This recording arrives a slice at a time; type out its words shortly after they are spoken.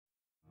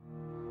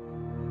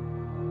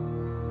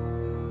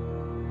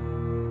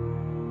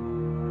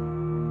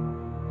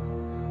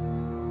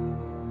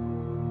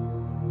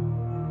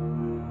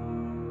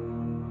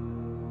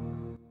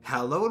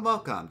Hello and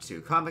welcome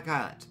to Comic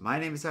Island. My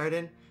name is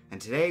Arden,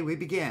 and today we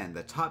begin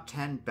the top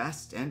 10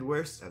 best and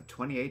worst of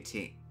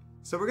 2018.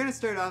 So we're going to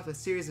start off a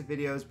series of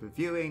videos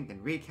reviewing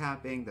and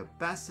recapping the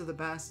best of the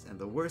best and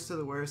the worst of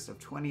the worst of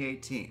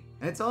 2018.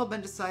 And it's all been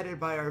decided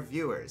by our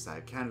viewers.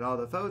 I've counted all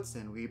the votes,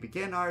 and we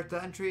begin our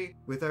entry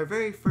with our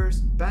very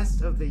first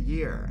best of the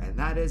year, and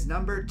that is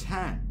number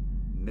 10,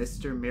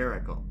 Mr.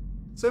 Miracle.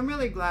 So I'm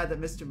really glad that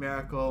Mr.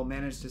 Miracle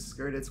managed to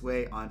skirt its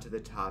way onto the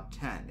top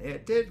 10.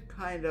 It did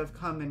kind of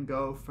come and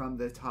go from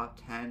the top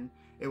 10.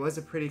 It was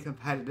a pretty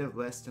competitive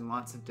list, and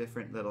lots of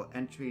different little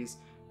entries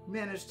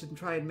managed to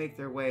try and make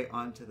their way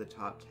onto the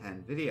top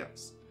 10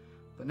 videos.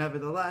 But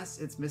nevertheless,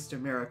 it's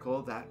Mr.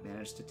 Miracle that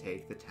managed to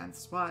take the 10th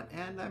spot,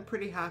 and I'm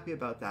pretty happy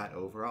about that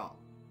overall.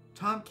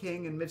 Tom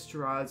King and Mitch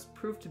Gerads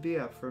proved to be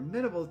a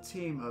formidable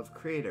team of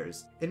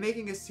creators in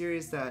making a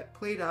series that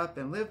played up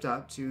and lived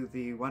up to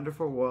the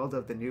wonderful world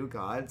of the New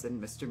Gods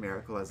and Mr.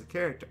 Miracle as a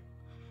character.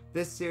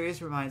 This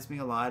series reminds me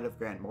a lot of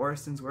Grant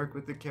Morrison's work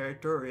with the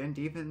character and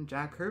even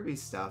Jack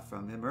Kirby's stuff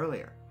from him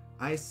earlier.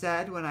 I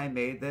said when I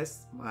made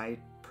this my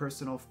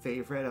personal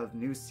favorite of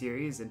new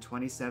series in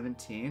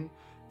 2017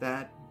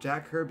 that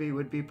Jack Kirby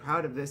would be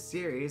proud of this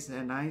series,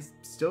 and I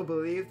still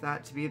believe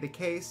that to be the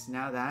case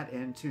now that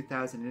in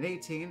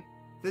 2018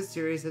 this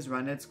series has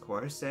run its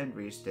course and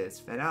reached its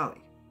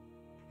finale.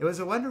 It was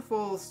a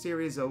wonderful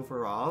series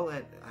overall.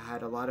 It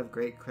had a lot of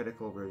great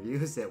critical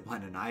reviews. It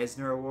won an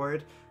Eisner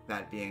Award,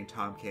 that being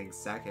Tom King's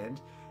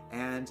second,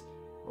 and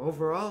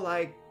overall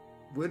I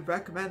would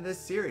recommend this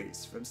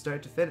series from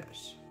start to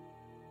finish.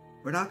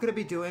 We're not going to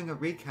be doing a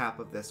recap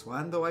of this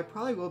one, though I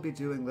probably will be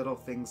doing little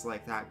things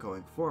like that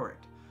going forward.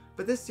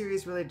 But this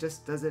series really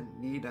just doesn't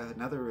need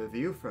another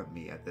review from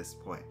me at this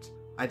point.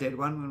 I did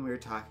one when we were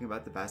talking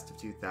about the best of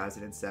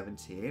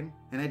 2017,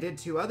 and I did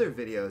two other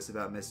videos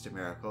about Mr.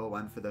 Miracle,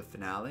 one for the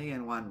finale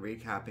and one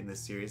recapping the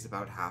series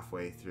about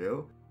halfway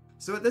through.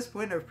 So at this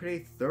point I've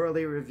pretty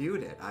thoroughly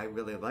reviewed it. I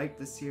really like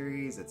the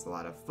series, it's a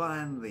lot of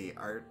fun, the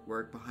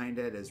artwork behind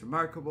it is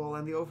remarkable,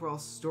 and the overall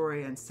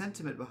story and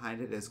sentiment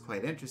behind it is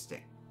quite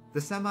interesting.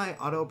 The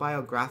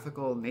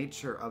semi-autobiographical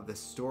nature of the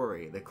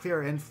story, the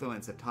clear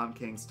influence of Tom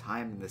King's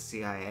time in the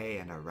CIA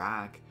and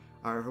Iraq,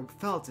 are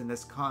felt in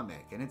this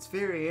comic, and it's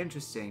very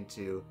interesting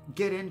to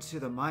get into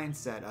the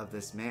mindset of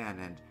this man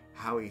and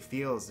how he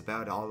feels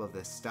about all of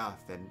this stuff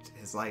and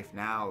his life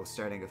now,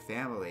 starting a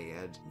family,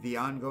 and the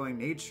ongoing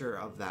nature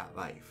of that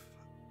life.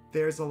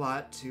 There's a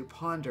lot to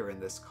ponder in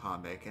this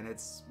comic, and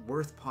it's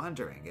worth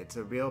pondering. It's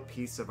a real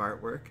piece of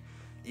artwork,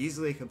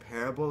 easily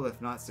comparable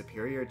if not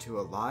superior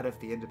to a lot of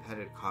the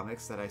independent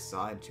comics that I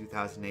saw in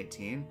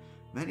 2018,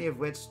 many of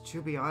which,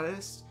 to be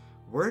honest,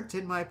 weren't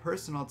in my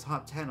personal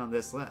top 10 on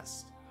this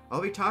list.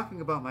 I'll be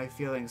talking about my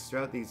feelings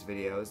throughout these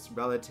videos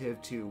relative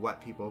to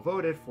what people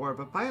voted for,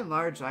 but by and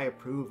large I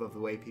approve of the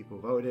way people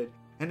voted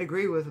and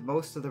agree with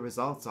most of the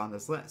results on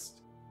this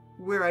list.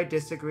 Where I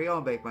disagree,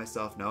 I'll make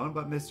myself known,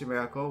 but Mr.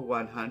 Miracle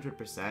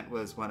 100%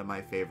 was one of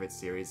my favorite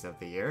series of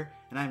the year,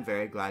 and I'm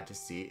very glad to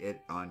see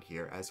it on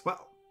here as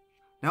well.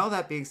 Now all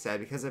that being said,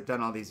 because I've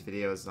done all these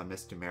videos on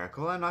Mr.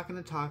 Miracle, I'm not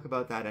going to talk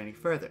about that any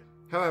further.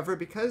 However,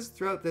 because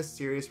throughout this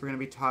series we're going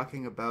to be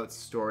talking about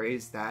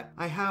stories that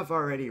I have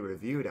already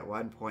reviewed at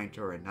one point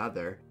or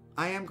another,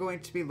 I am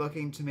going to be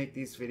looking to make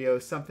these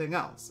videos something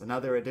else,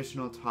 another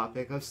additional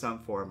topic of some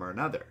form or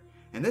another.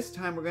 And this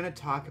time we're going to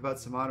talk about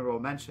some honorable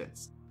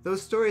mentions.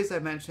 Those stories I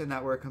mentioned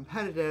that were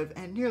competitive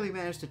and nearly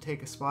managed to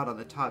take a spot on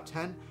the top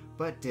 10,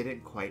 but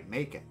didn't quite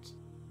make it.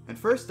 And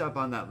first up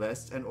on that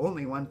list, and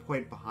only 1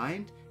 point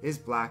behind, is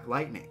Black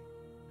Lightning.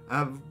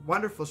 A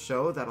wonderful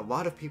show that a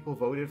lot of people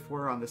voted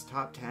for on this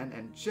top 10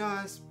 and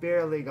just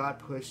barely got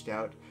pushed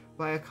out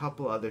by a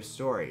couple other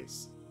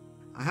stories.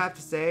 I have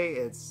to say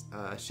it's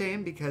a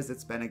shame because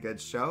it's been a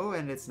good show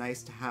and it's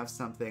nice to have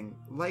something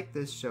like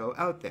this show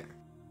out there.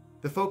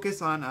 The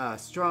focus on a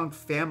strong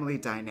family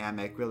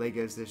dynamic really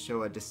gives this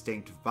show a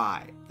distinct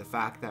vibe. The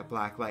fact that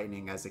Black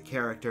Lightning as a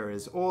character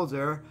is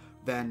older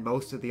than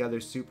most of the other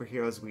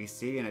superheroes we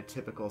see in a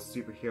typical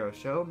superhero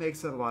show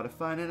makes it a lot of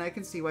fun, and I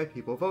can see why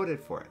people voted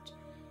for it.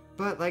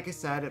 But like I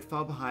said, it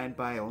fell behind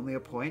by only a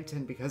point,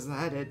 and because of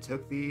that it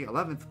took the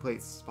 11th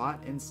place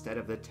spot instead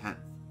of the 10th.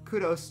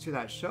 Kudos to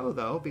that show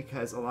though,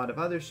 because a lot of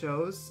other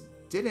shows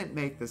didn't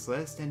make this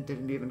list and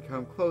didn't even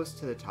come close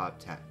to the top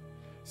 10.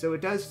 So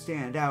it does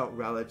stand out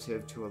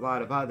relative to a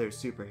lot of other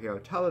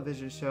superhero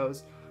television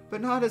shows,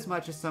 but not as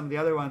much as some of the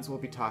other ones we'll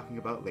be talking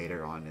about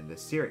later on in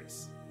this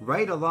series.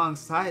 Right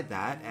alongside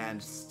that,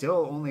 and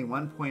still only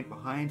 1 point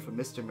behind from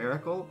Mr.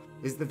 Miracle,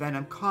 is the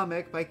Venom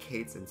comic by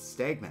Cates and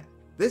Stegman.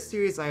 This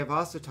series I have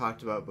also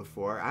talked about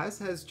before, as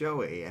has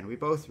Joey, and we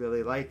both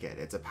really like it.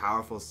 It's a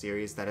powerful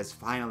series that has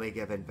finally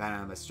given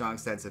Venom a strong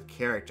sense of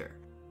character.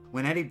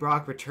 When Eddie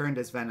Brock returned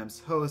as Venom's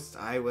host,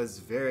 I was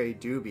very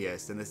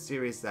dubious, and the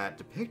series that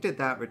depicted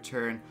that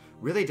return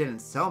really didn't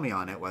sell me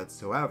on it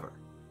whatsoever.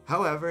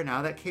 However,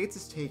 now that Cates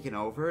has taken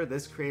over,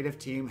 this creative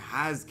team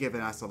has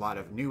given us a lot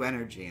of new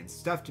energy and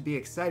stuff to be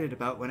excited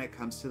about when it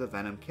comes to the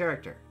Venom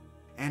character.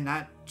 And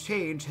that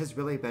change has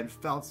really been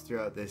felt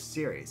throughout this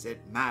series. It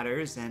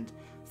matters, and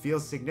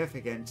feels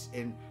significant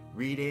in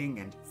reading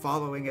and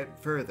following it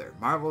further.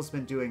 Marvel's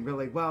been doing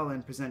really well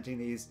in presenting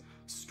these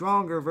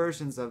stronger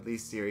versions of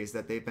these series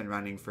that they've been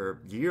running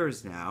for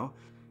years now,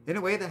 in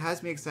a way that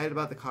has me excited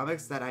about the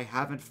comics that I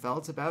haven't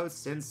felt about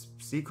since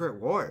Secret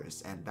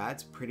Wars, and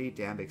that's pretty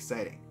damn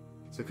exciting.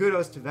 So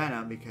kudos to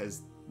Venom,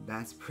 because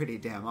that's pretty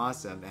damn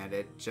awesome, and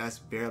it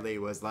just barely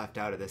was left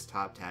out of this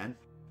top 10,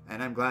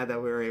 and I'm glad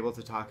that we were able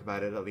to talk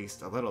about it at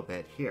least a little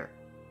bit here.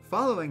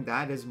 Following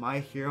that is My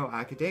Hero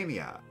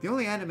Academia, the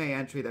only anime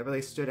entry that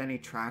really stood any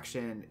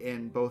traction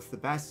in both the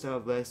best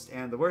of list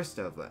and the worst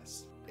of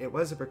list. It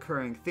was a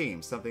recurring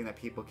theme, something that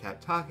people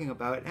kept talking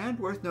about, and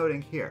worth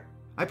noting here.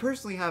 I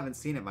personally haven't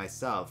seen it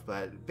myself,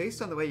 but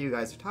based on the way you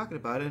guys are talking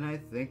about it, I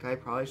think I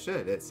probably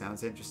should. It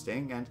sounds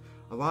interesting, and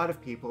a lot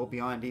of people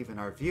beyond even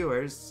our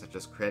viewers, such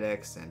as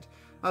critics and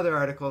other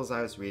articles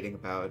I was reading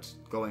about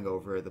going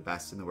over the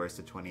best and the worst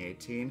of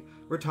 2018,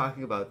 were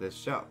talking about this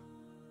show.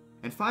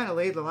 And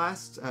finally, the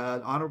last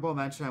honorable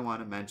mention I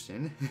want to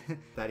mention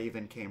that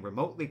even came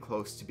remotely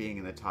close to being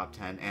in the top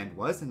 10 and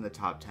was in the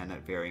top 10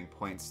 at varying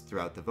points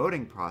throughout the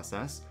voting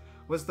process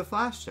was The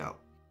Flash Show.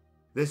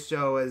 This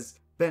show has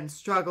been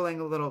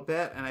struggling a little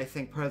bit, and I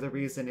think part of the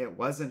reason it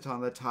wasn't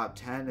on the top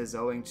 10 is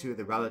owing to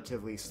the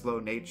relatively slow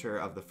nature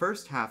of the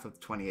first half of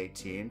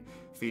 2018,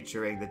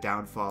 featuring the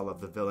downfall of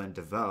the villain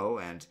DeVoe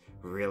and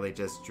really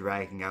just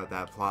dragging out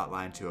that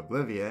plotline to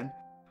oblivion.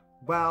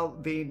 While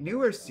the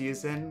newer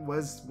season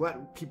was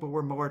what people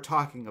were more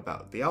talking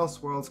about. The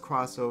Elseworlds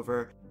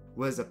crossover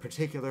was a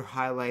particular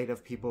highlight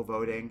of people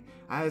voting,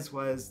 as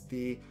was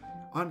the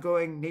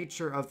ongoing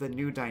nature of the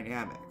new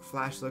dynamic.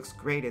 Flash looks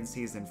great in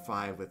Season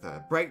 5 with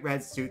a bright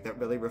red suit that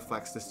really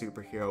reflects the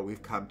superhero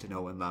we've come to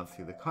know and love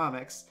through the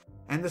comics,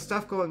 and the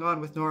stuff going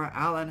on with Nora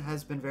Allen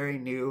has been very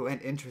new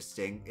and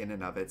interesting in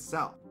and of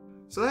itself.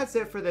 So that's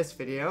it for this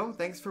video.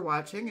 Thanks for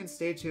watching, and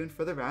stay tuned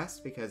for the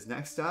rest, because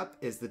next up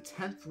is the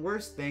 10th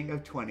worst thing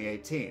of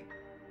 2018.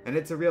 And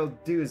it's a real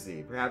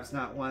doozy, perhaps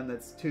not one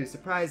that's too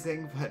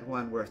surprising, but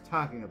one worth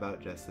talking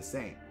about just the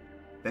same.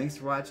 Thanks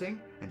for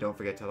watching, and don't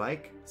forget to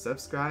like,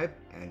 subscribe,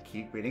 and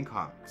keep reading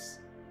comics.